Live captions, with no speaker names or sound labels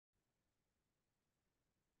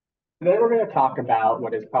Today we're going to talk about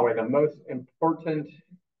what is probably the most important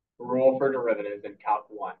rule for derivatives in Calc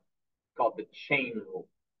 1, called the chain rule.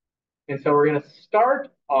 And so we're going to start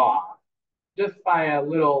off just by a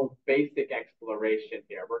little basic exploration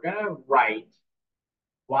here. We're going to write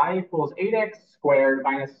y equals 8x squared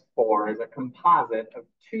minus 4 as a composite of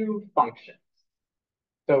two functions.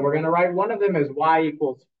 So we're going to write one of them as y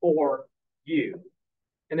equals 4u.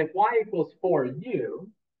 And if y equals 4u,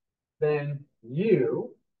 then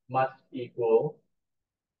u must equal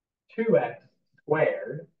 2x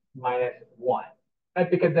squared minus 1. That's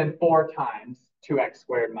because then 4 times 2x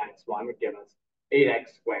squared minus 1 would give us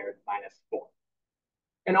 8x squared minus 4.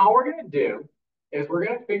 And all we're going to do is we're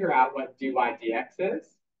going to figure out what dy dx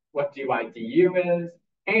is, what dy du is,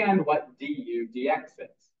 and what du dx is.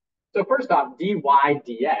 So first off, dy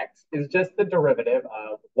dx is just the derivative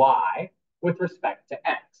of y with respect to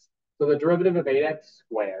x. So the derivative of 8x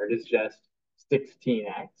squared is just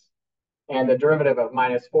 16x. And the derivative of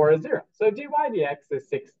minus 4 is 0. So dy dx is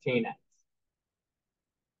 16x.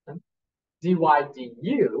 dy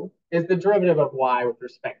du is the derivative of y with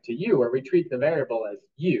respect to u, where we treat the variable as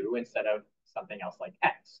u instead of something else like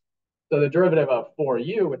x. So the derivative of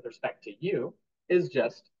 4u with respect to u is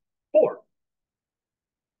just 4.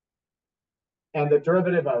 And the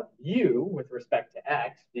derivative of u with respect to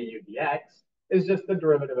x, du dx, is just the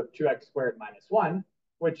derivative of 2x squared minus 1,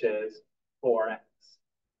 which is 4x.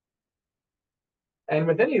 And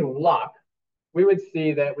with any luck, we would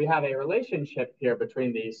see that we have a relationship here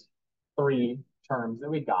between these three terms that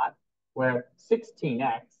we got, where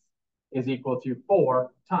 16x is equal to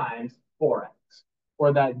 4 times 4x,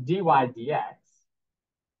 or that dy dx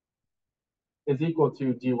is equal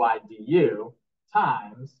to dy du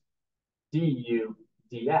times du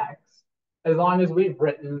dx, as long as we've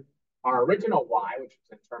written our original y, which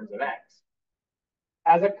was in terms of x,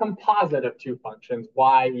 as a composite of two functions,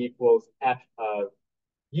 y equals f of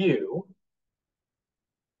u,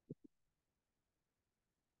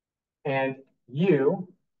 and u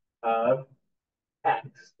of x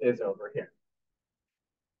is over here.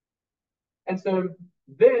 And so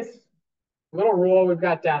this little rule we've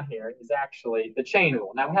got down here is actually the chain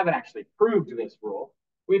rule. Now, we haven't actually proved this rule.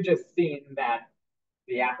 We've just seen that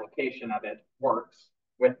the application of it works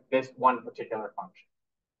with this one particular function.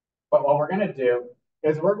 But what we're going to do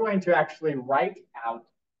is we're going to actually write out,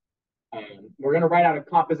 a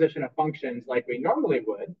composition of functions like we normally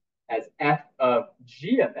would as f of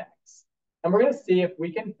g of x. And we're going to see if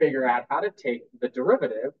we can figure out how to take the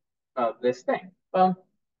derivative of this thing. Well,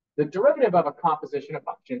 the derivative of a composition of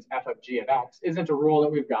functions, f of g of x, isn't a rule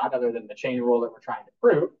that we've got other than the chain rule that we're trying to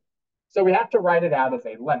prove. So we have to write it out as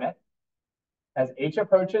a limit as h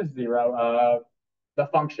approaches 0 of the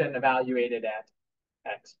function evaluated at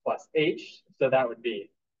x plus h. So that would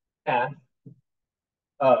be f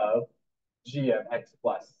of g of x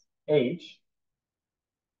plus h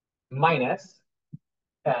minus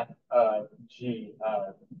f of g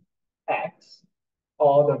of x,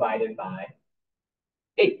 all divided by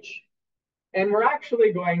h. And we're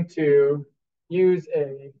actually going to use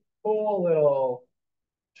a cool little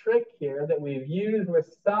trick here that we've used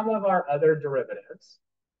with some of our other derivatives.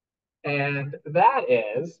 And that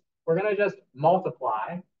is, we're going to just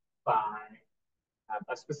multiply by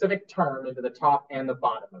a specific term into the top and the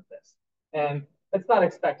bottom of this. And it's not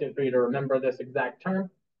expected for you to remember this exact term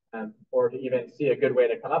or to even see a good way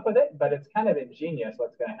to come up with it, but it's kind of ingenious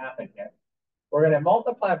what's going to happen here. We're going to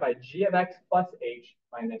multiply by g of x plus h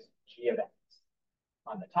minus g of x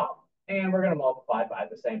on the top. And we're going to multiply by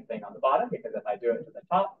the same thing on the bottom, because if I do it to the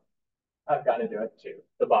top, I've got to do it to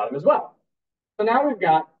the bottom as well. So now we've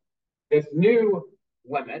got this new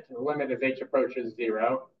limit. The limit as h approaches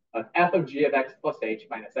 0 of f of g of x plus h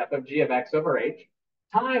minus f of g of x over h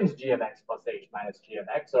times g of x plus h minus g of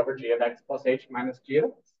x over g of x plus h minus g of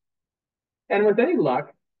x. And with any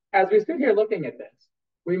luck, as we sit here looking at this,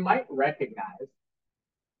 we might recognize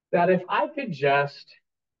that if I could just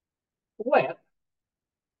flip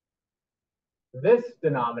this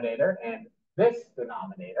denominator and this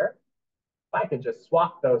denominator, if I could just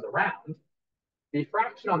swap those around, the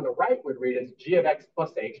fraction on the right would read as g of x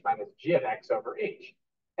plus h minus g of x over h.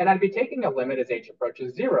 And I'd be taking a limit as h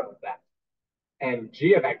approaches 0 of that. And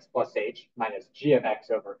g of x plus h minus g of x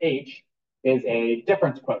over h is a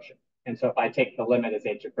difference quotient. And so if I take the limit as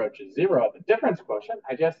h approaches 0 of the difference quotient,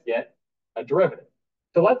 I just get a derivative.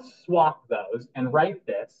 So let's swap those and write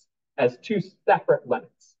this as two separate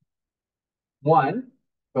limits. One,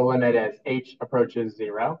 the limit as h approaches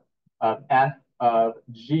 0 of f of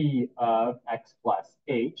g of x plus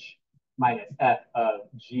h minus f of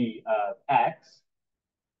g of x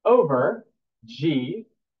over g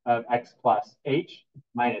of x plus h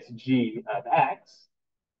minus g of x.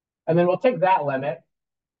 And then we'll take that limit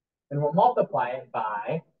and we'll multiply it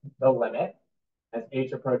by the limit as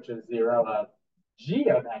h approaches 0 of g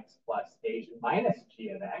of x plus h minus g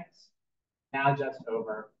of x, now just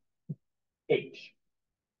over h.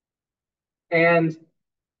 And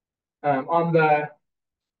on the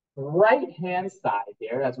right-hand side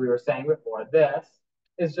here, as we were saying before, this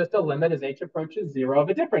is just a limit as h approaches 0 of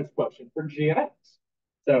a difference quotient for g of x.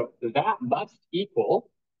 So that must equal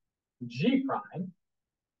g prime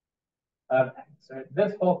of x. So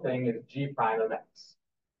this whole thing is g prime of x.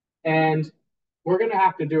 And we're going to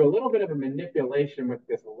have to do a little bit of a manipulation with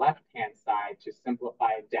this left-hand side to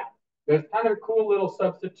simplify it down. There's kind of a cool little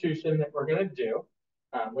substitution that we're going to do.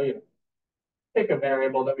 We pick a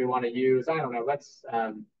variable that we want to use. I don't know.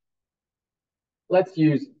 Let's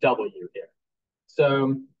use w here.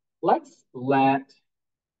 So let's let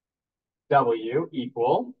w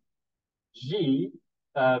equal g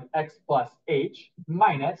of x plus h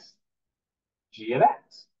minus g of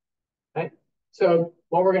x. Right? So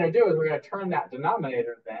what we're going to do is we're going to turn that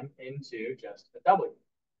denominator then into just a w.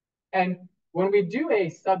 And when we do a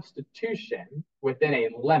substitution within a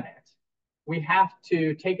limit, we have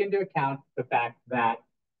to take into account the fact that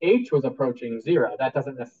h was approaching 0. That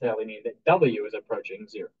doesn't necessarily mean that w is approaching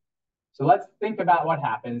 0. So let's think about what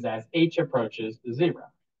happens as h approaches 0.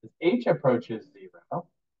 As h approaches 0,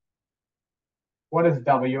 what does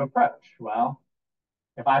w approach? Well,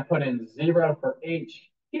 if I put in 0 for h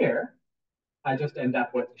here, I just end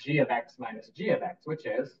up with g of x minus g of x, which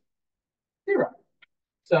is 0.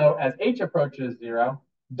 So as h approaches 0,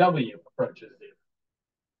 w approaches 0.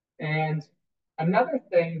 And another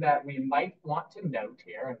thing that we might want to note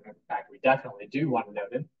here, and in fact, we definitely do want to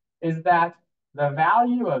note it, is that the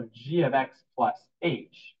value of g of x plus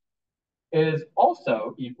h is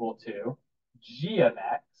also equal to g of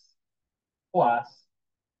x plus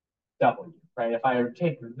w, right? If I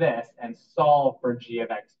take this and solve for g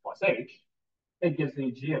of x plus h, it gives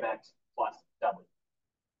me g of x plus w.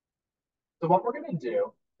 So what we're going to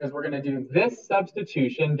do is we're going to do this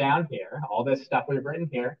substitution down here, all this stuff we've written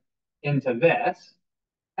here, into this,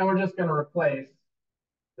 and we're just going to replace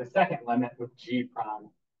the second limit with g prime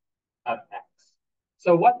of x.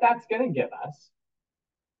 So what that's going to give us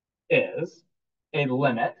is a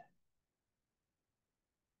limit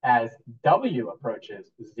as w approaches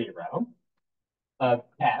 0 of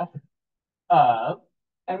f of,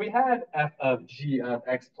 and we had f of g of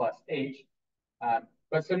x plus h.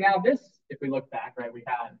 But so now this, if we look back, right, we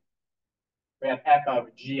have f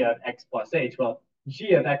of g of x plus h. Well,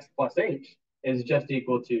 g of x plus h is just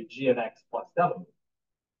equal to g of x plus w.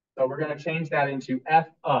 So we're going to change that into f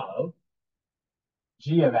of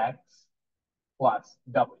g of x plus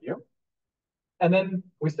w. And then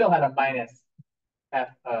we still had a minus f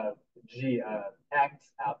of g of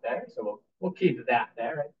x out there. So we'll keep that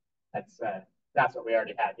there. Right? That's what we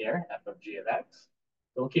already had here, f of g of x.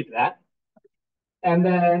 So we'll keep that. And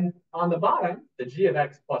then on the bottom, the g of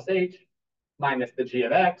x plus h minus the g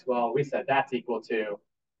of x, well, we said that's equal to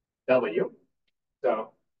w.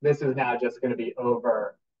 So this is now just going to be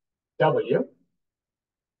over w.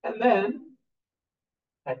 And then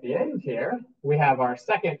at the end here, we have our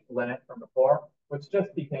second limit from before, which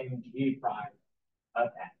just became g prime of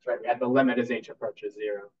x, right? We had the limit as h approaches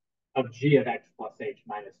 0 of g of x plus h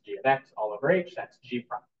minus g of x all over h. That's g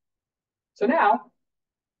prime. So now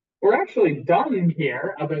we're actually done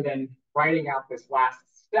here, other than writing out this last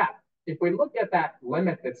step. If we look at that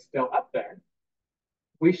limit that's still up there,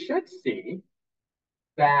 we should see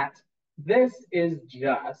that this is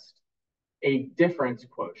just a difference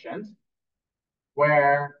quotient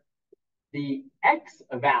where the x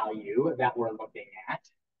value that we're looking at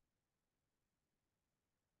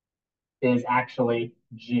is actually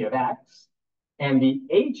g of x, and the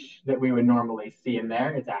h that we would normally see in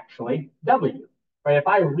there is actually w. Right? If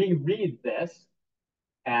I reread this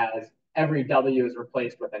as every w is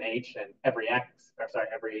replaced with an h and every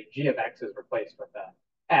g of x is replaced with an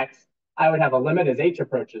x, I would have a limit as h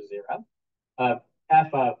approaches 0 of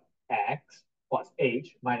f of x plus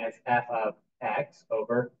h minus f of x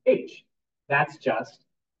over h. That's just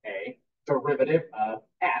a derivative of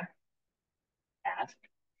f at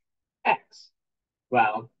x.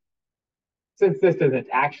 Well, since this isn't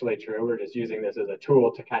actually true, we're just using this as a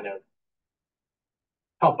tool to kind of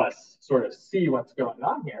help us sort of see what's going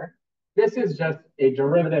on here. This is just a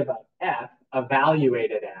derivative of f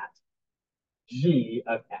evaluated at g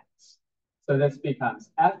of x. So this becomes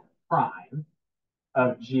f prime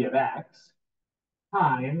of g of x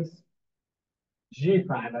times g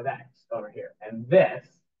prime of x over here. And this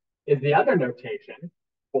is the other notation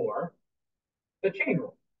for the chain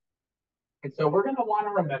rule. And so we're going to want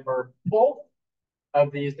to remember both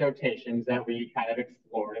of these notations that we kind of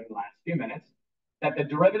explored in the last few minutes, that the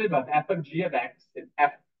derivative of f of g of x is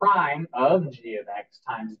f prime of g of x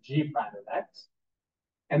times g prime of x,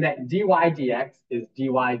 and that dy dx is dy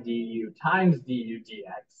du times du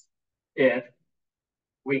dx if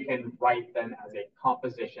we can write them as a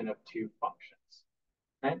composition of two functions.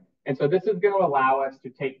 Okay? And so this is going to allow us to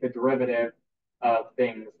take the derivative of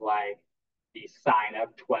things like the sine of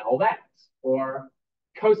 12x or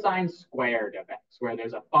cosine squared of x, where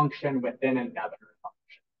there's a function within another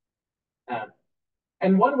function.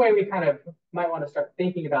 And one way we kind of might want to start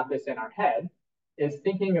thinking about this in our head is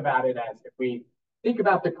thinking about it as if we think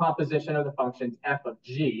about the composition of the functions f of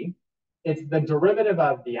g, it's the derivative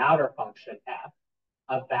of the outer function f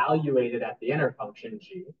evaluated at the inner function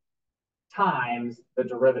g times the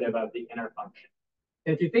derivative of the inner function.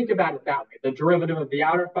 And if you think about it that way, the derivative of the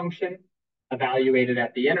outer function evaluated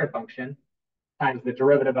at the inner function times the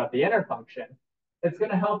derivative of the inner function, it's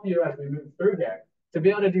going to help you as we move through here to be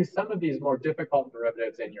able to do some of these more difficult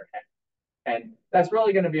derivatives in your head. And that's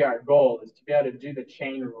really going to be our goal, is to be able to do the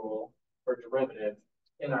chain rule for derivatives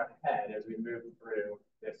in our head as we move through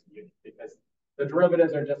this unit, because the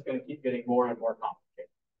derivatives are just going to keep getting more and more complicated.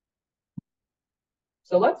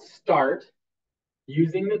 So let's start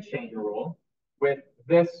using the chain rule with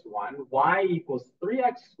this one, y equals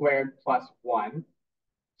 3x squared plus 1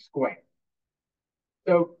 squared.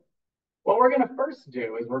 So what we're going to first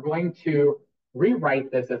do is we're going to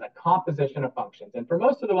rewrite this as a composition of functions. And for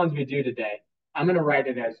most of the ones we do today, I'm going to write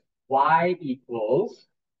it as y equals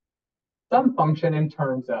some function in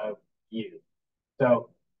terms of u. So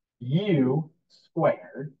u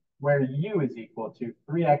squared, where u is equal to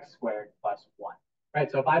 3x squared plus 1. Right?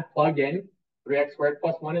 So if I plug in 3x squared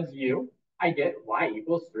plus 1 is u, I get y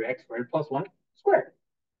equals 3x squared plus 1 squared.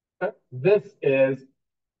 So this is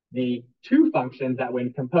the two functions that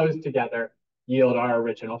when composed together yield our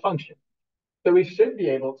original function. So we should be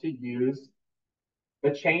able to use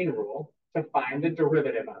the chain rule to find the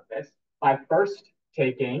derivative of this by first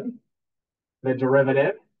taking the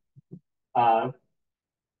derivative of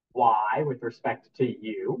y with respect to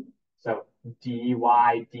u. So dy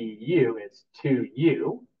du is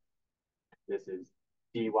 2u. This is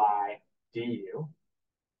dy du.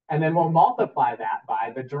 And then we'll multiply that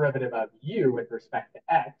by the derivative of u with respect to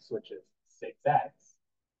x, which is 6x,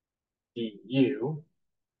 du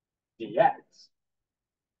dx.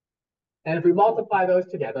 And if we multiply those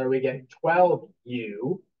together, we get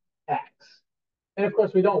 12ux. And of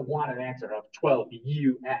course, we don't want an answer of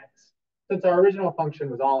 12ux. Since our original function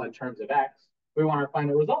was all in terms of x, we want to find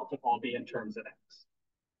a result to all be in terms of x.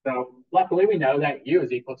 So luckily, we know that u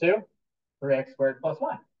is equal to 3x squared plus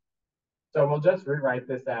 1. So we'll just rewrite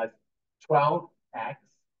this as 12x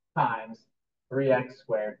times 3x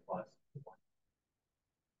squared plus 1.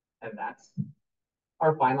 And that's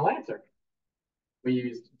our final answer. We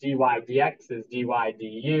used dy dx as dy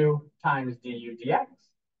du times du dx.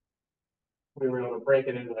 We were able to break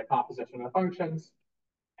it into the composition of functions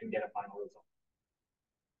and get a final result.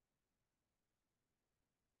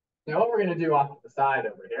 Now what we're going to do off to the side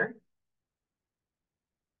over here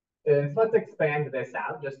is let's expand this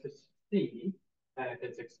out just to see that if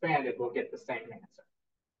it's expanded, we'll get the same answer.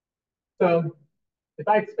 So if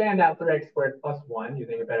I expand out 3x squared plus 1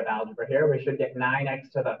 using a bit of algebra here, we should get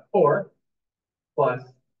 9x to the 4th plus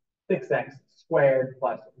 6x squared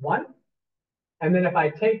plus 1. And then if I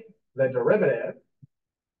take the derivative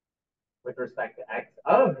with respect to x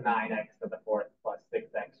of 9x to the 4th plus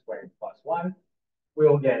 6x squared plus 1,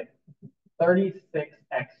 we'll get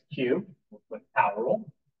 36x cubed with power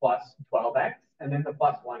rule plus 12x. And then the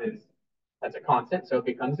plus 1 is as a constant, so it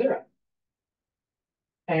becomes 0.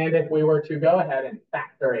 And if we were to go ahead and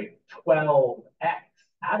factor a 12x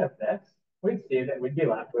out of this, we'd see that we'd be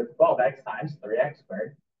left with 12x times 3x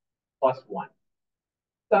squared plus 1.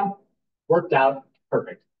 So worked out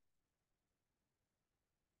perfect.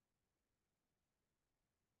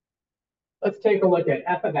 Let's take a look at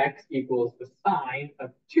f of x equals the sine of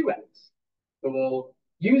 2x. So we'll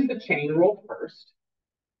use the chain rule first.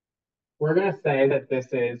 We're going to say that this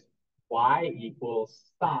is y equals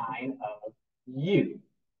sine of u,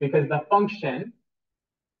 because the function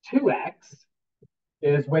 2x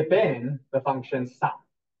is within the function sine.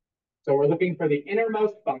 So we're looking for the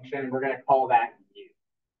innermost function, and we're going to call that u.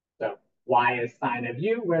 So y is sine of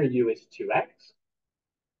u, where u is 2x.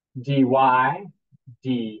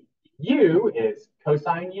 dy du is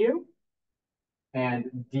cosine u,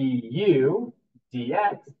 and du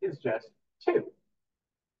dx is just 2.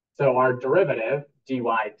 So our derivative, dy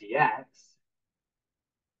dx,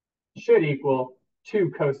 should equal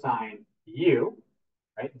 2 cosine u.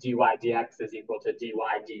 right? dy dx is equal to dy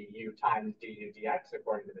du times du dx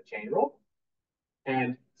according to the chain rule.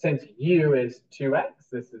 And since u is 2x,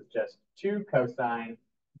 this is just 2 cosine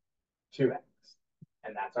 2x.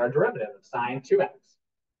 And that's our derivative of sine 2x.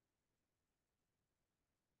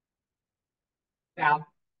 Now,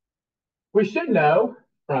 we should know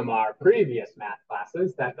from our previous math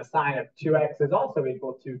classes that the sine of 2x is also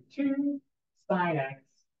equal to 2 sine x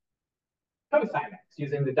cosine x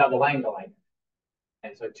using the double angle idea.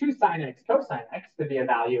 And so 2 sine x cosine x could be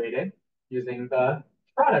evaluated using the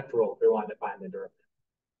product rule if we wanted to find the derivative.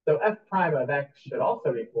 So f prime of x should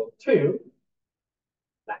also equal 2,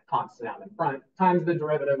 that constant out in front, times the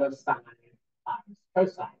derivative of sine times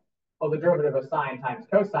cosine. Well, the derivative of sine times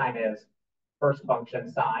cosine is first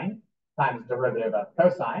function sine times derivative of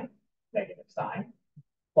cosine, negative sine,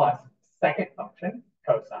 plus second function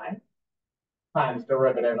cosine times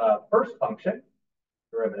derivative of first function,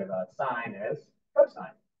 derivative of sine is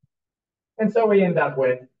cosine. And so we end up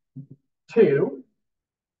with 2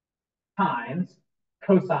 times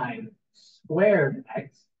cosine squared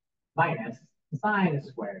x minus sine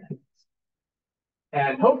squared x.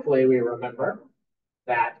 And hopefully we remember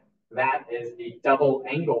that that is the double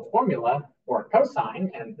angle formula for cosine,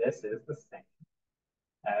 and this is the same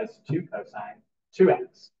as 2 cosine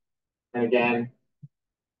 2x. And again,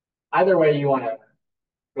 either way you want to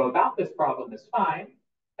go about this problem is fine.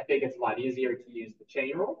 I think it's a lot easier to use the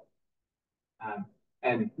chain rule.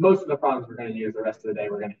 And most of the problems we're going to use the rest of the day,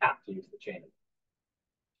 we're going to have to use the chain rule.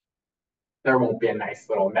 There won't be a nice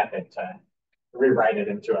little method to rewrite it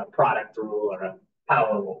into a product rule or a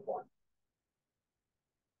power rule form.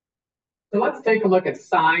 So let's take a look at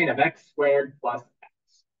sine of x squared plus x.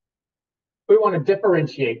 If we want to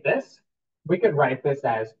differentiate this, we could write this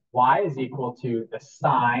as y is equal to the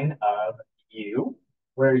sine of u,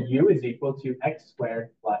 where u is equal to x squared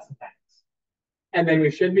plus x. And then we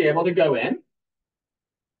should be able to go in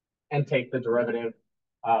and take the derivative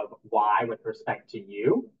of y with respect to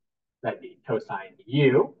u, that'd be cosine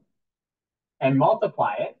u, and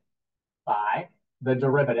multiply it by the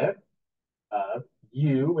derivative of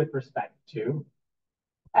u with respect to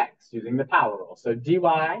x using the power rule. So dy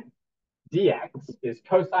dx is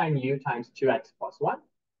cosine u times 2x plus 1,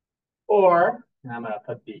 or, and I'm going to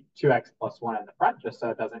put the 2x plus 1 in the front just so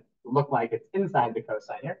it doesn't look like it's inside the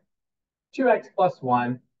cosine here, 2x plus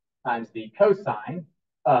 1 times the cosine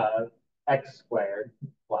of x squared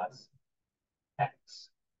plus x.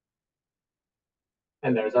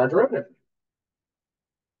 And there's our derivative.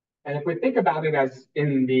 And if we think about it as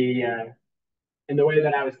in the way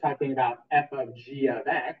that I was talking about f of g of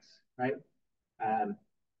x, right?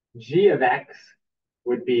 G of x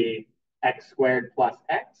would be x squared plus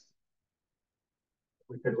x.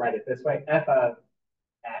 We could write it this way. F of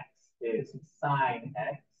x is sine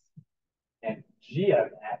x, and g of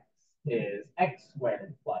x is x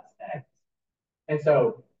squared plus x. And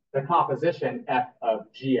so the composition f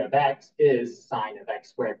of g of x is sine of x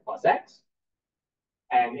squared plus x.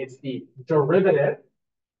 And it's the derivative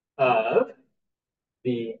of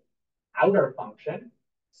the outer function,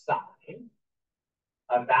 sine,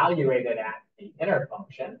 evaluated at the inner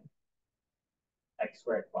function, x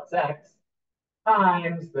squared plus x,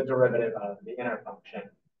 times the derivative of the inner function,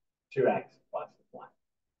 2x plus 1.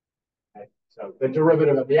 Right? So the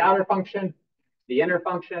derivative of the outer function, the inner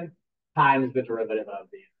function, times the derivative of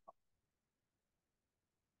the inner function.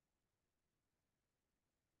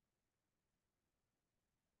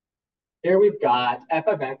 Here we've got f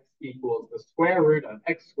of x equals the square root of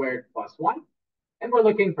x squared plus 1. And we're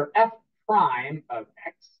looking for f prime of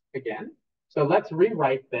x again. So let's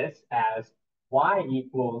rewrite this as y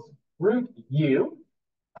equals root u,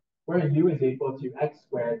 where u is equal to x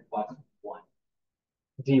squared plus 1.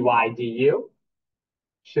 dy du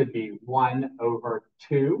should be 1 over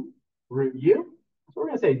 2 root u. So we're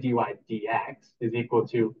going to say dy dx is equal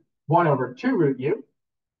to 1 over 2 root u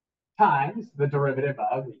times the derivative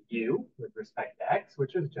of u with respect to x,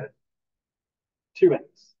 which is just 2x.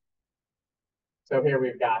 So here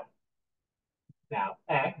we've got now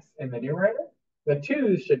x in the numerator. The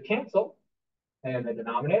 2's should cancel. And in the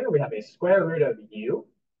denominator, we have a square root of u,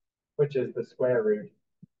 which is the square root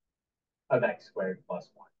of x squared plus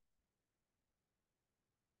 1.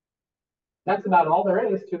 That's about all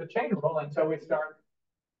there is to the chain rule until we start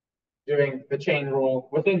doing the chain rule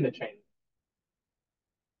within the chain.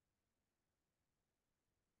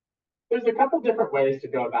 There's a couple different ways to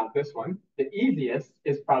go about this one. The easiest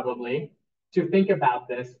is probably to think about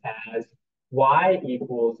this as y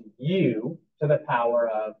equals u to the power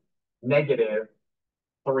of negative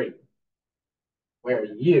 3, where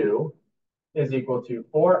u is equal to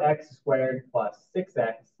 4x squared plus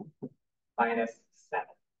 6x minus 7.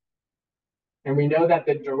 And we know that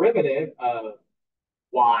the derivative of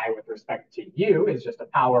y with respect to u is just a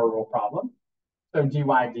power rule problem. So dy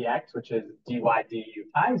dx, which is dy du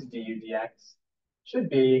times du dx, should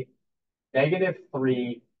be negative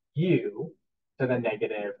 3u to the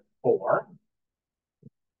negative 4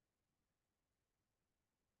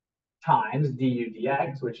 times du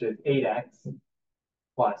dx, which is 8x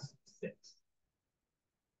plus 6.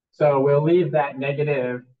 So we'll leave that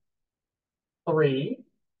negative 3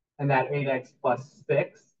 and that 8x plus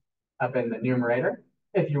 6 up in the numerator.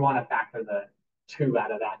 If you want to factor the 2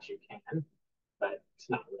 out of that, you can, but it's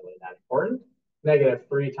not really that important. Negative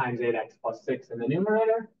 3 times 8x plus 6 in the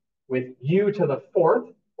numerator, with u to the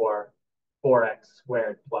 4th, or 4x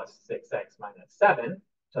squared plus 6x minus 7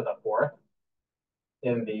 to the 4th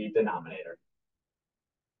in the denominator.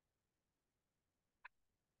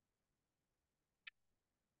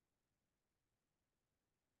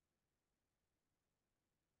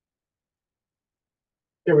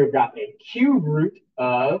 Here we've got a cube root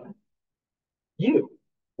of u.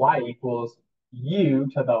 Y equals u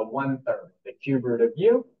to the 1/3, the cube root of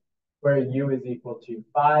u, where u is equal to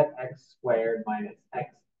 5x squared minus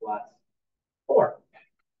x plus 4.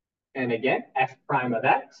 And again, f prime of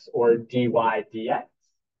x, or dy dx,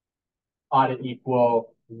 ought to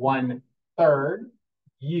equal 1/3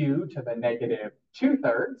 u to the negative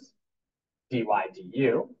 2/3 dy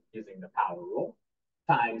du, using the power rule,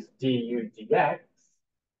 times du dx,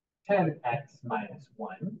 10x minus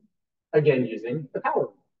 1, again using the power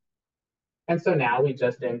rule. And so now we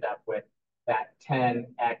just end up with that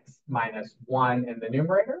 10x minus 1 in the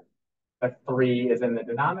numerator, the 3 is in the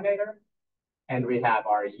denominator, and we have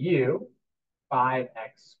our u,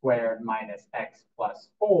 5x squared minus x plus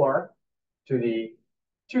 4 to the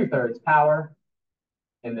 2/3 power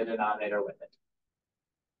in the denominator with it.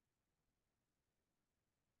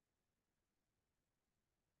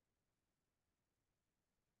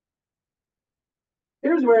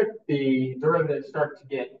 Here's where the derivatives start to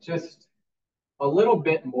get just a little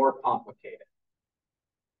bit more complicated.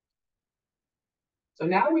 So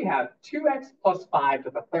now we have 2x plus 5 to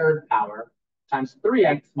the 3rd power times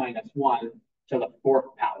 3x minus 1 to the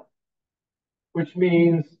 4th power, which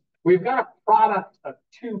means we've got a product of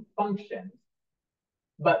two functions,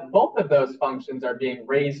 but both of those functions are being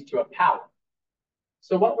raised to a power.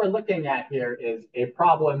 So what we're looking at here is a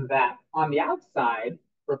problem that on the outside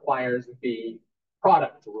requires the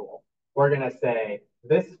product rule. We're going to say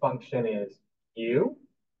this function is u,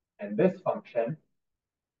 and this function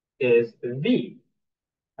is v,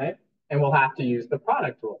 right? And we'll have to use the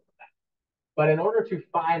product rule for that. But in order to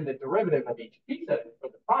find the derivative of each piece of it for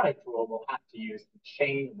the product rule, we'll have to use the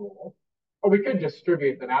chain rule. Or we could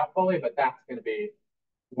distribute them out fully, but that's going to be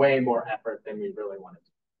way more effort than we really want to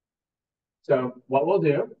do. So what we'll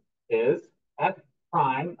do is f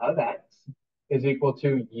prime of x is equal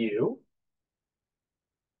to u,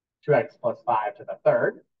 2x plus 5 to the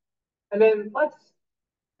 3rd. And then let's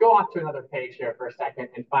go off to another page here for a second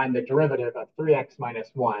and find the derivative of 3x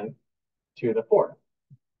minus 1 to the 4th.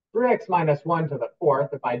 3x minus 1 to the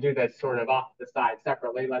 4th, if I do this sort of off the side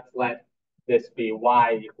separately, let's let this be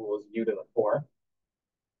y equals u to the 4th,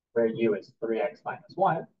 where u is 3x minus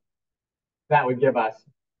 1. That would give us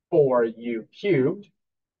 4u cubed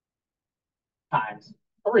times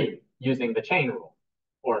 3 using the chain rule,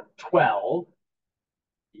 or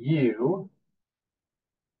 12u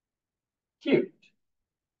cubed.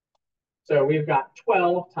 So we've got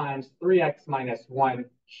 12 times 3x minus 1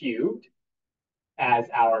 cubed as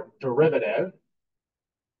our derivative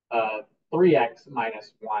of 3x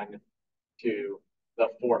minus 1 to the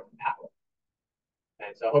 4th power.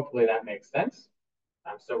 And so hopefully that makes sense.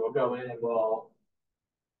 So we'll go in and we'll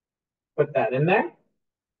put that in there.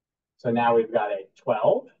 So now we've got a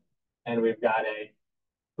 12, and we've got a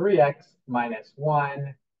 3x minus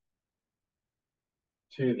 1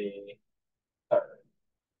 to the 3rd.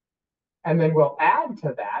 And then we'll add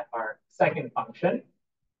to that our second function,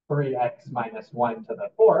 3x minus 1 to the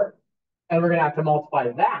 4th. And we're going to have to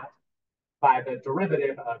multiply that by the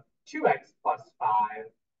derivative of 2x plus 5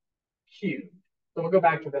 cubed. So we'll go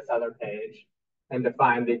back to this other page and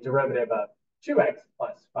define the derivative of 2x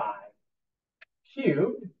plus 5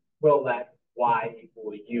 cubed. We'll let y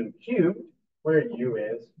equal u cubed, where u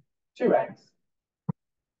is 2x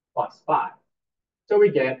plus 5. So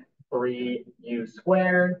we get 3u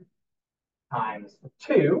squared times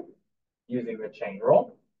 2, using the chain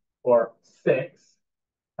rule, or 6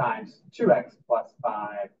 times 2x plus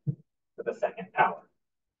 5 to the 2nd power.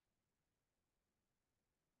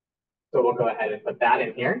 So we'll go ahead and put that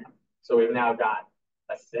in here. So we've now got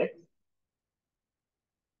a 6.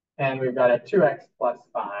 And we've got a 2x plus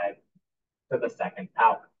 5 to the 2nd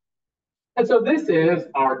power. And so this is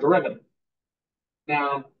our derivative.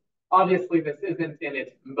 Now, obviously, this isn't in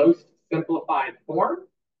its most simplified form.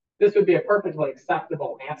 This would be a perfectly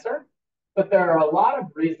acceptable answer, but there are a lot of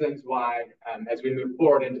reasons why, as we move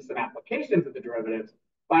forward into some applications of the derivatives,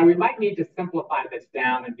 why we might need to simplify this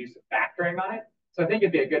down and do some factoring on it. So I think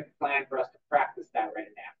it'd be a good plan for us to practice that right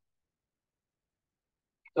now.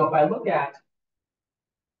 So if I look at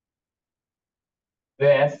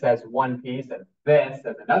this as one piece and this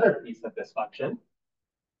as another piece of this function,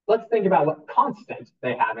 let's think about what constant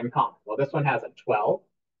they have in common. Well, this one has a 12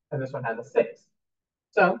 and this one has a 6.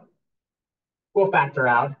 So we'll factor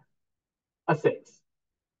out a 6.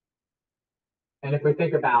 And if we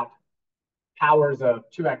think about powers of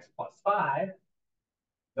 2x plus 5,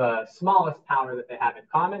 the smallest power that they have in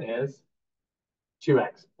common is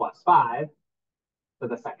 2x plus 5 to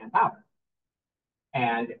the second power.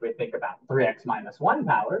 And if we think about 3x minus 1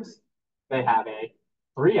 powers, they have a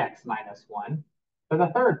 3x minus 1 to the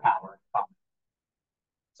third power in common.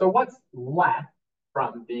 So what's left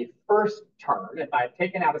from the first term? If I've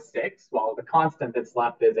taken out a 6, well, the constant that's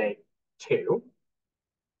left is a 2.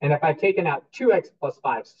 And if I've taken out 2x plus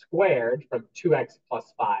 5 squared from 2x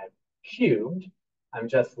plus 5 cubed, I'm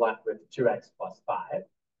just left with 2x plus 5.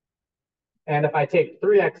 And if I take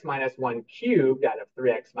 3x minus 1 cubed out of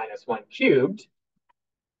 3x minus 1 cubed,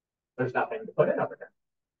 there's nothing to put in over here.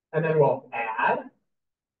 And then we'll add.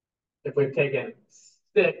 If we've taken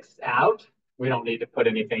 6 out, we don't need to put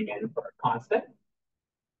anything in for a constant.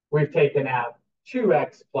 We've taken out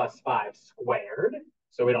 2x plus 5 squared,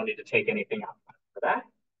 so we don't need to take anything out for that.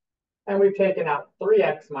 And we've taken out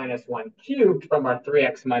 3x minus 1 cubed from our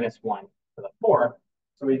 3x minus 1 to the 4th.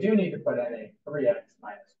 So we do need to put in a 3x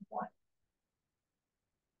minus 1.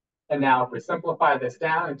 And now if we simplify this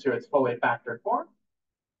down into its fully factored form,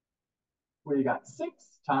 we got 6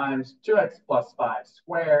 times 2x plus 5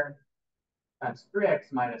 squared times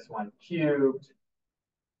 3x minus 1 cubed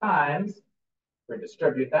times, we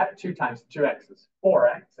distribute that, 2 times 2x is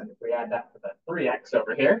 4x. And if we add that to the 3x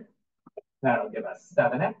over here, that'll give us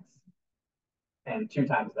 7x. And 2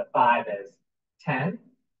 times the 5 is 10. And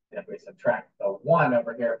if we subtract the 1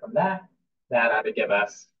 over here from that, that ought to give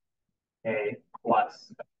us a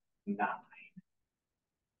plus 9.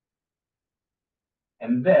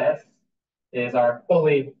 And this is our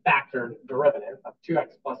fully factored derivative of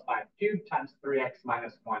 2x plus 5 cubed times 3x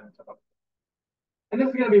minus 1 to the 4th. And this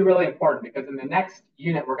is going to be really important because in the next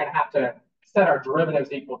unit, we're going to have to set our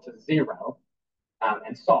derivatives equal to 0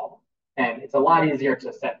 and solve. And it's a lot easier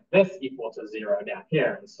to set this equal to 0 down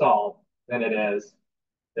here and solve than it is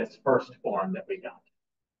this first form that we got.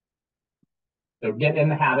 So get in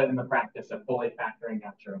the habit and the practice of fully factoring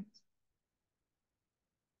out your answer.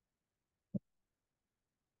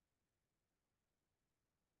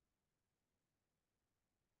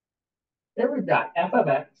 Here we've got f of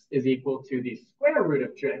x is equal to the square root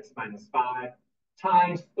of 2x minus 5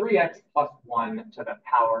 times 3x plus 1 to the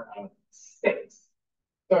power of 6.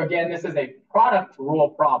 So again, this is a product rule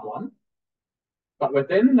problem. But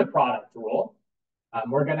within the product rule,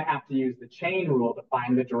 we're going to have to use the chain rule to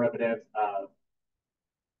find the derivatives of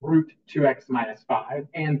root 2x minus 5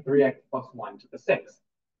 and 3x plus 1 to the 6th.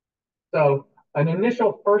 So an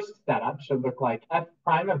initial first setup should look like f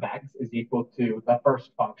prime of x is equal to the first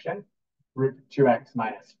function, root 2x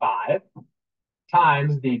minus 5,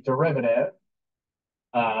 times the derivative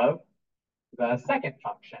of the second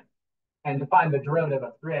function. And to find the derivative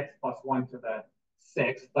of 3x plus 1 to the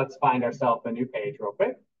 6th, let's find ourselves a new page real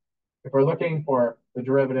quick. If we're looking for the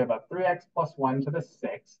derivative of 3x plus 1 to the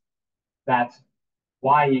 6th, that's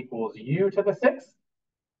y equals u to the 6th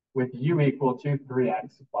with u equal to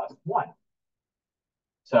 3x plus 1.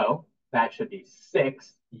 So that should be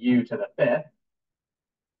 6u to the 5th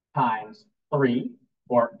times 3,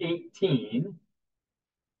 or 18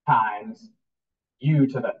 times u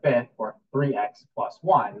to the 5th, or 3x plus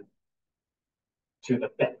 1 to the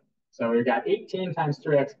 5th. So we've got 18 times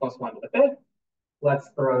 3x plus 1 to the 5th. Let's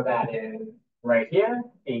throw that in right here,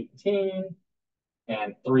 18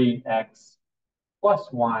 and 3x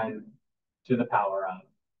plus 1 to the power of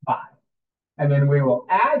 5. And then we will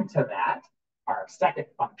add to that our second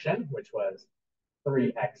function, which was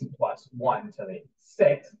 3x plus 1 to the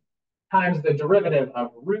 6th, times the derivative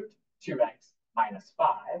of root 2x minus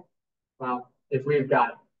 5. Well, if we've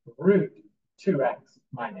got root 2x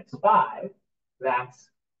minus 5, that's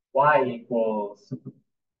y equals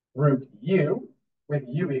root u, with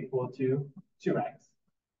u equal to 2x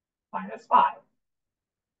minus 5.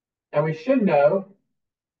 And we should know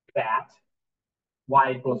that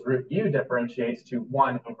y equals root u differentiates to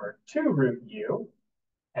 1 over 2 root u,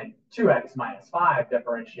 and 2x minus 5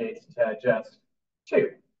 differentiates to just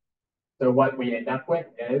 2. So what we end up with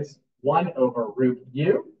is 1 over root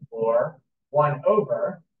u, or 1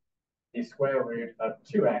 over the square root of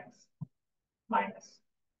 2x minus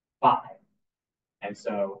 5. And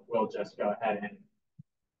so we'll just go ahead and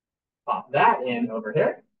pop that in over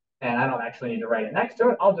here. And I don't actually need to write it next to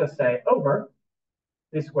it. I'll just say over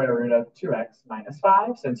the square root of 2x minus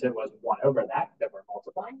 5, since it was 1 over that we're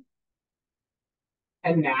multiplying.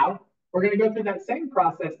 And now we're going to go through that same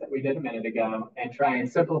process that we did a minute ago and try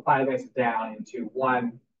and simplify this down into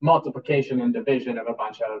one multiplication and division of a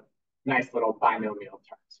bunch of nice little binomial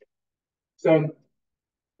terms. So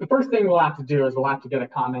the first thing we'll have to do is we'll have to get a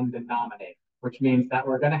common denominator, which means that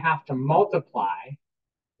we're going to have to multiply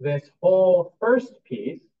this whole first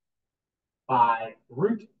piece by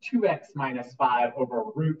root 2x minus 5 over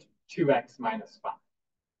root 2x minus 5.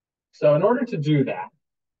 So in order to do that,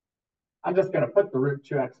 I'm just going to put the root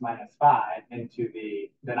 2x minus 5 into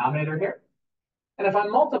the denominator here. And if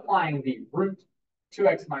I'm multiplying the root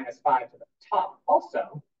 2x minus 5 to the top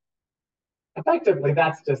also, effectively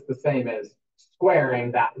that's just the same as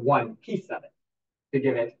squaring that one piece of it to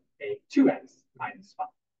give it a 2x minus 5.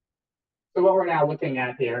 So what we're now looking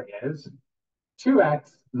at here is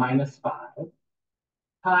 2x minus 5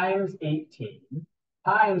 times 18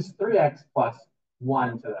 times 3x plus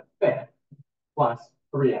 1 to the 5th plus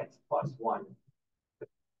 3x plus 1 to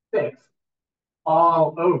the 6th,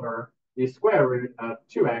 all over the square root of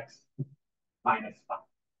 2x minus 5.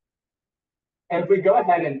 And if we go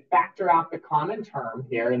ahead and factor out the common term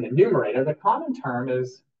here in the numerator, the common term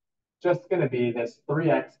is just going to be this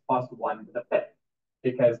 3x plus 1 to the 5th,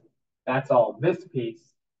 because that's all this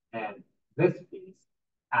piece and this piece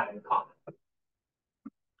have in common.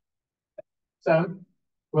 So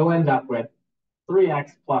we'll end up with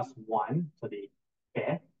 3x plus 1 to the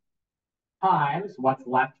 5th times what's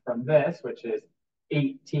left from this, which is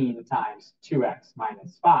 18 times 2x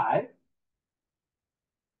minus 5.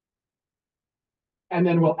 And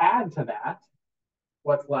then we'll add to that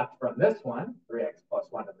what's left from this one, 3x plus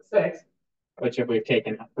 1 to the 6th, which if we've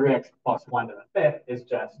taken 3x plus 1 to the 5th is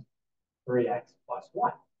just 3x plus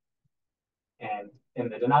 1. And in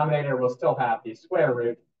the denominator, we'll still have the square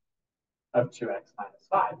root of 2x minus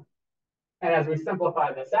 5. And as we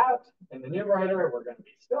simplify this out in the numerator, we're going to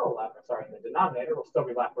be still left, in the denominator, we'll still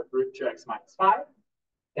be left with root 2x minus 5.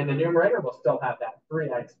 In the numerator, we'll still have that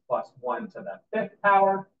 3x plus 1 to the 5th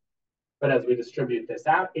power. But as we distribute this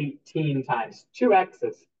out, 18 times 2x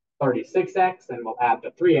is 36x, and we'll add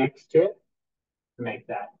the 3x to it to make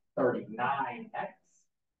that 39x.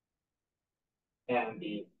 And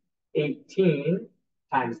the 18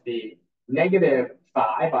 times the negative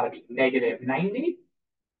 5 ought to be negative 90.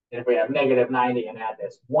 And if we have negative 90 and add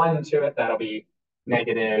this 1 to it, that'll be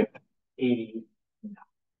negative 89.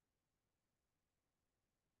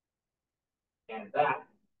 And that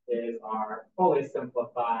is our fully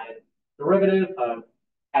simplified derivative of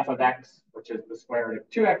f of x, which is the square root of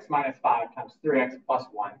 2x minus 5 times 3x plus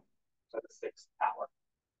 1 to the 6th power.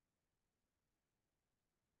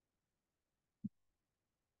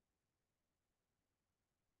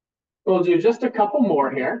 We'll do just a couple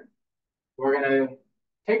more here. We're going to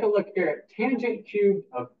take a look here at tangent cubed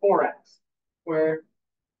of 4x, where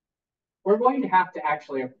we're going to have to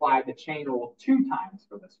actually apply the chain rule 2 times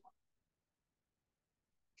for this one.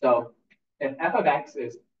 So if f of x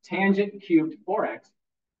is tangent cubed 4x,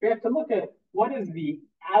 we have to look at what is the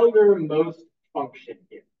outermost function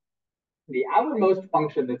here. The outermost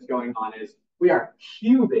function that's going on is we are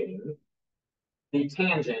cubing the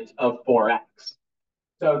tangent of 4x.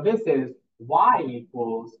 So this is y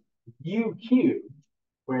equals u cubed,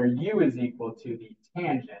 where u is equal to the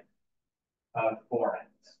tangent of 4x.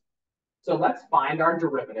 So let's find our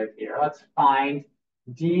derivative here. Let's find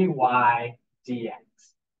dy dx.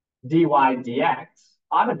 dy dx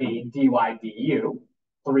ought to be dy du,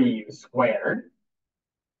 3u squared,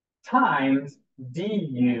 times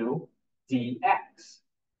du dx.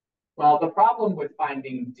 Well, the problem with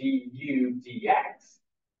finding du dx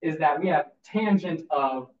is that we have tangent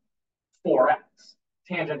of 4x,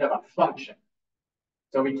 tangent of a function.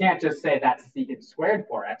 So we can't just say that's secant squared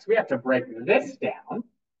 4x. We have to break this down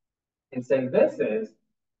and say this is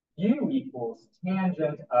u equals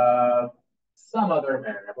tangent of some other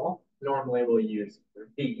variable. Normally we'll use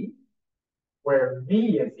v, where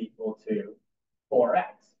v is equal to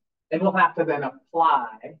 4x. And we'll have to then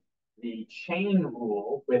apply the chain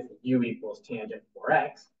rule with u equals tangent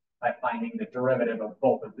 4x by finding the derivative of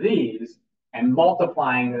both of these and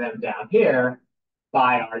multiplying them down here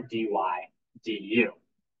by our dy du.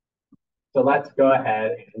 So let's go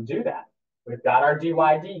ahead and do that. We've got our dy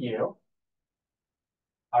du.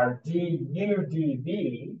 Our du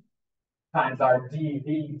dv times our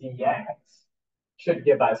dv dx should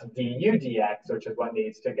give us du dx, which is what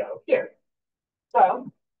needs to go here.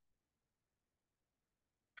 So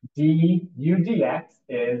du dx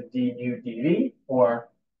is du dv, or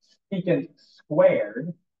secant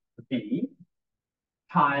squared v,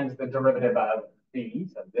 times the derivative of v.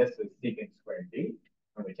 So this is secant squared v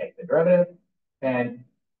when we take the derivative. And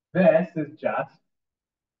this is just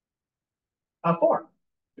a 4.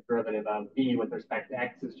 The derivative of v with respect to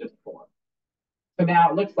x is just 4. So now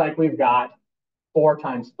it looks like we've got 4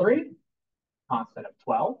 times 3, constant of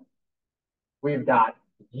 12. We've got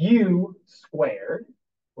u squared,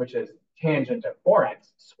 which is tangent of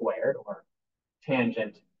 4x squared, or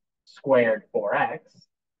tangent squared 4x.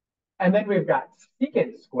 And then we've got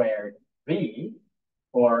secant squared v,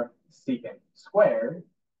 or secant squared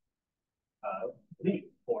of v,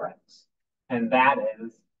 4x. And that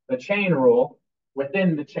is the chain rule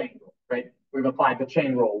within the chain rule, right? We've applied the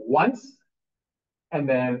chain rule once, and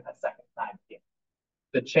then a second time here.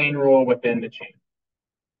 The chain rule within the chain.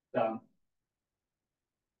 So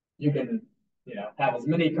you can, have as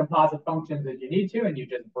many composite functions as you need to, and you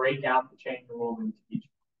just break out the chain rule into each.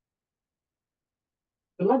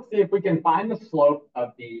 So let's see if we can find the slope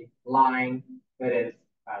of the line that is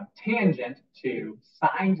tangent to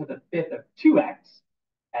sine to the 5th of 2x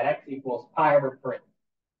at x equals pi over 3.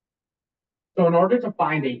 So in order to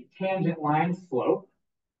find a tangent line slope,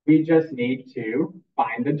 we just need to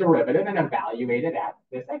find the derivative and evaluate it at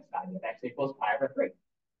this x value, at x equals pi over 3.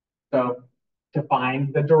 So to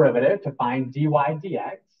find the derivative, to find dy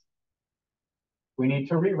dx, we need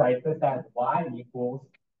to rewrite this as y equals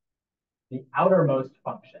the outermost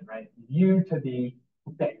function, right? U to the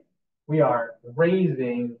 5th. We are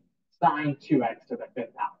raising sine 2x to the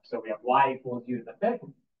 5th power. So we have y equals u to the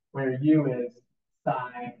 5th, where u is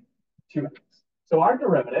sine 2x. So our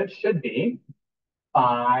derivative should be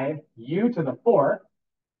 5u to the 4th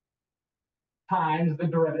times the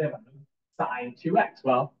derivative of sine 2x.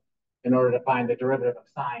 Well, in order to find the derivative of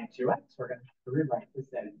sine 2x, we're going to have to rewrite this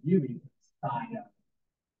as u equals sine of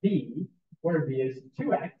v, where v is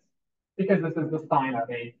 2x, because this is the sine of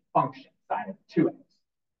a function, sine of 2x.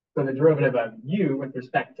 So the derivative of u with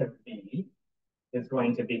respect to v is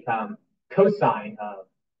going to become cosine of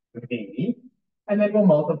v, and then we'll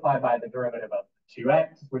multiply by the derivative of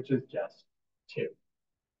 2x, which is just 2.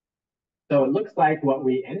 So it looks like what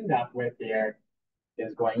we end up with here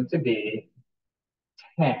is going to be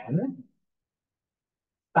 10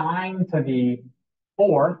 sine to the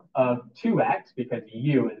 4th of 2x, because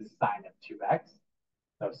u is sine of 2x.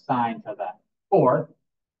 So sine to the 4th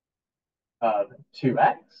of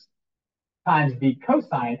 2x times the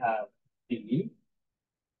cosine of v,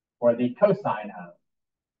 or the cosine of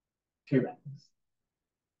 2x.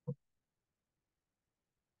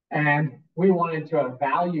 And we wanted to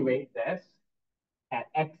evaluate this at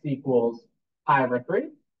x equals pi over 3.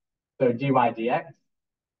 So dy dx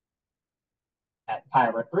at pi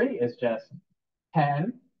over 3 is just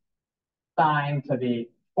 10 sine to the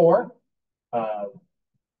 4th of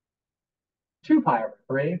 2 pi over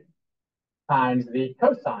 3 times the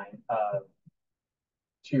cosine of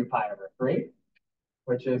 2 pi over 3,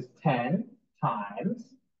 which is 10 times,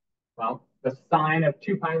 well, the sine of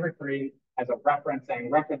 2 pi over 3 as a reference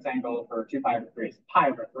angle for 2 pi over 3 is pi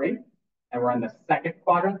over 3, and we're in the second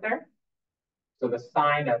quadrant there. So the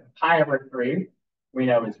sine of pi over 3 we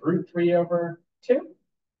know is root 3 over 2.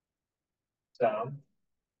 So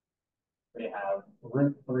we have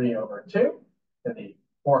root 3 over 2 to the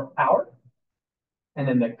 4th power. And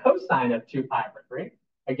then the cosine of 2 pi over 3,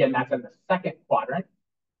 again, that's in the second quadrant,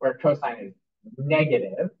 where cosine is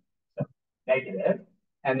negative, so negative.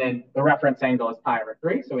 And then the reference angle is pi over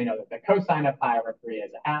 3, so we know that the cosine of pi over 3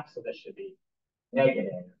 is a half, so this should be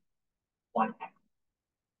negative 1/2.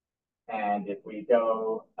 And if we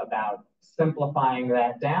go about simplifying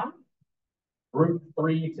that down, root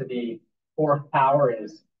 3 to the 4th power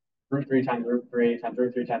is root 3 times root 3 times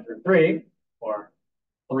root 3 times root 3, or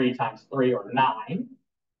 3 times 3, or 9.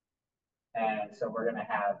 And so we're going to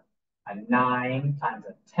have a 9 times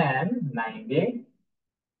a 10, 90.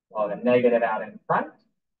 Well, the negative out in front.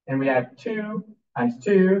 And we have 2 times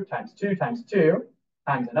 2 times 2 times 2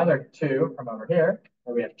 times another 2 from over here.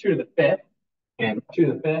 And we have 2 to the 5th. And 2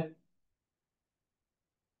 to the 5th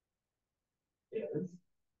is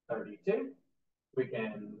 32. We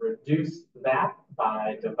can reduce that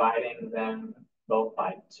by dividing them both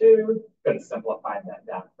by 2. Could simplify that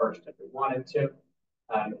down first if we wanted to.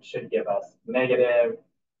 It should give us negative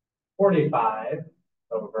 45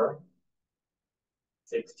 over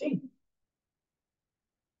 16.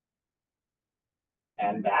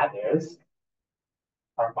 And that is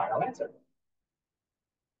our final answer.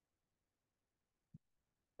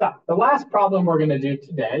 So the last problem we're going to do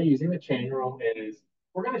today using the chain rule is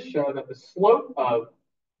we're going to show that the slope of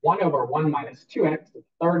 1 over 1 minus 2x to the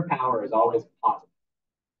third power is always positive.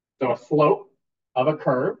 So a slope of a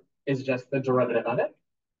curve is just the derivative of it.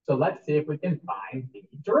 So let's see if we can find the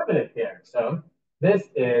derivative here. So this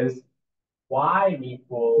is y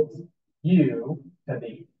equals u to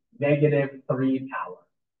the negative 3 power,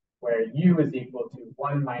 where u is equal to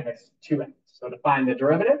 1 minus 2x. So to find the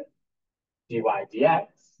derivative, dy dx,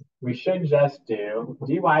 we should just do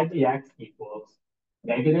dy dx equals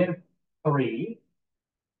negative 3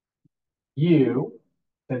 u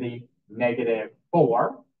to the negative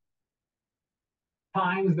 4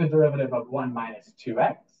 times the derivative of 1 minus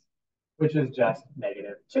 2x, which is just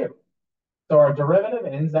negative 2. So our derivative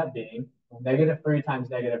ends up being negative 3 times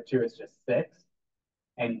negative 2 is just 6.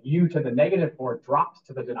 And u to the negative 4 drops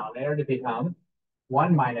to the denominator to become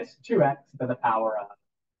 1 minus 2x to the power of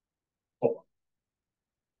 4.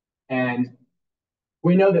 And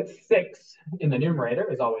we know that 6 in the numerator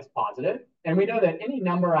is always positive. And we know that any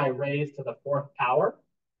number I raise to the fourth power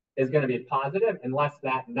is going to be positive unless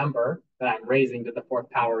that number that I'm raising to the fourth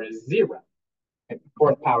power is 0. And the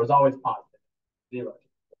fourth power is always positive, 0.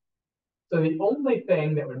 So the only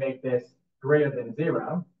thing that would make this greater than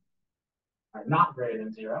 0, or not greater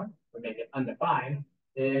than 0, would make it undefined,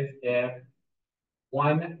 is if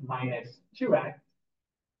 1 minus 2x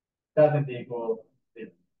doesn't equal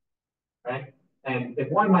 0, right? And if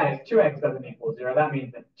 1 minus 2x doesn't equal 0, that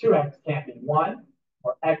means that 2x can't be 1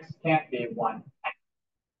 or x can't be 1x,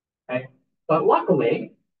 right? But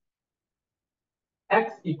luckily,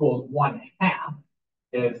 x equals 1/2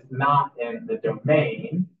 is not in the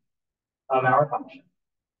domain of our function.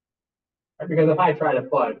 Right? Because if I try to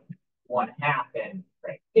plug 1/2 in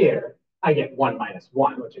right here, I get 1 minus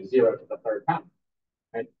 1, which is 0 to the third power.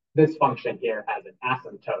 Right? This function here has an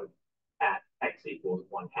asymptote at x equals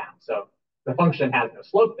 1/2. So the function has no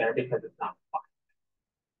slope there because it's not defined.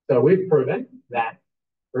 So we've proven that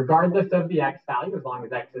regardless of the x value, as long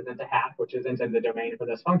as x isn't a half, which isn't in the domain for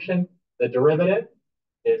this function, the derivative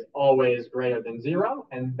is always greater than 0,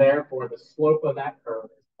 and therefore the slope of that curve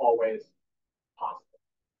is always positive.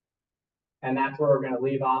 And that's where we're going to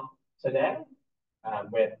leave off today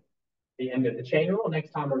with the end of the chain rule.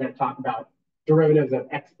 Next time, we're going to talk about derivatives of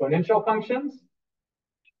exponential functions.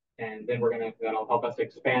 And then that'll help us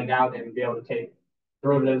expand out and be able to take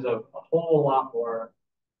derivatives of a whole lot more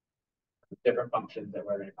different functions that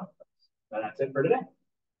we're going to come across. So that's it for today.